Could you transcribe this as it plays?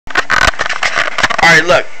Alright,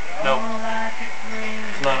 look. No.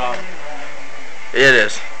 It's not on. It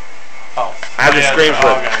is. Oh. I have the screen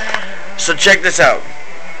flip. Okay. So check this out.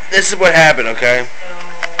 This is what happened, okay?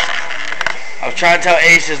 I was trying to tell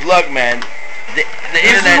Aces, look, man. The This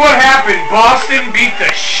internet. is what happened. Boston beat the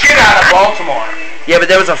shit out of Baltimore. Yeah, but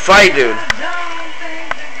there was a fight, dude.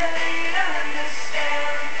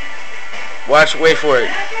 Watch, wait for it.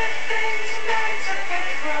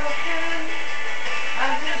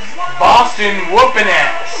 Boston whooping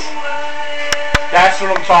ass. That's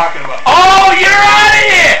what I'm talking about. Oh, you're out of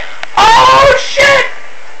here! Oh, shit!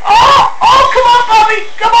 Oh, come on, Bobby!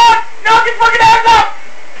 Come on! Knock his fucking ass up!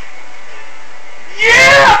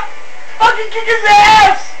 Yeah! Fucking kick his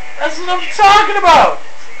ass! That's what I'm talking about!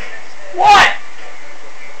 What?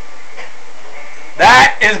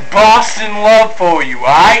 That is Boston love for you,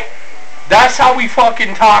 alright? That's how we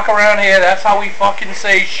fucking talk around here. That's how we fucking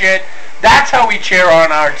say shit. That's how we cheer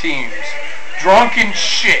on our teams. Drunken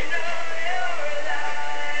shit.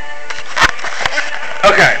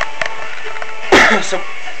 Okay. So, what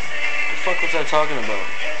the fuck was I talking about?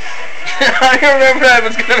 I don't remember what I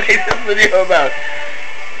was gonna make this video about.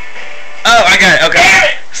 Oh, I got it.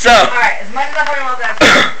 Okay. So. Alright, as much as I fucking love that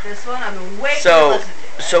this one, I'm way too listen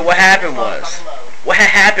to. So what happened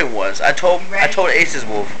was, I told Aces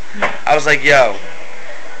Wolf, I was like, yo,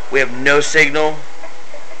 we have no signal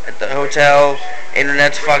at the hotel,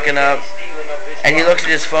 internet's fucking up, and he looks at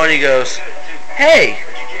his phone, he goes, hey,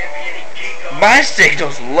 my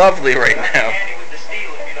signal's lovely right now.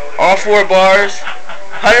 All 4 bars,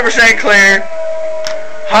 100% clear,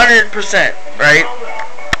 100%, right?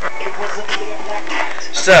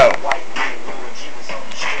 So,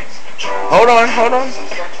 hold on.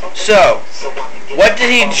 So, what did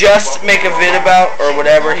he just make a vid about, or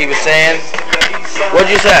whatever he was saying? What'd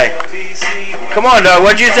you say? Come on, dog.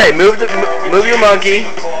 What'd you say? Move your monkey.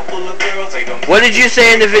 What did you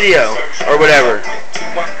say in the video, or whatever?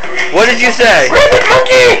 What did you say? We're in the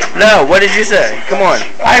monkey! No, what did you say? Come on.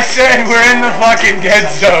 I said we're in the fucking dead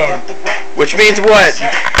zone. Which means what?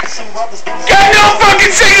 Got no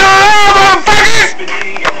fucking signal at all, motherfuckers!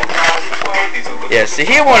 Yeah, see,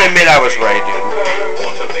 he won't admit I was right, dude.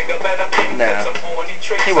 Nah.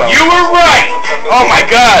 He won't. You were right! Oh my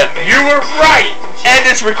god! You were right! And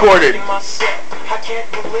it's recorded.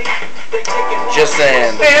 Just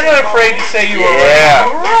saying. Hey, I'm not afraid to say you were right. Yeah.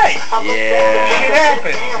 You were right. Yeah. Shit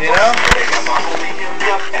happens, you know?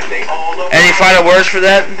 Any final words for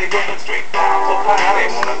that?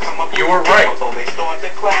 You were right.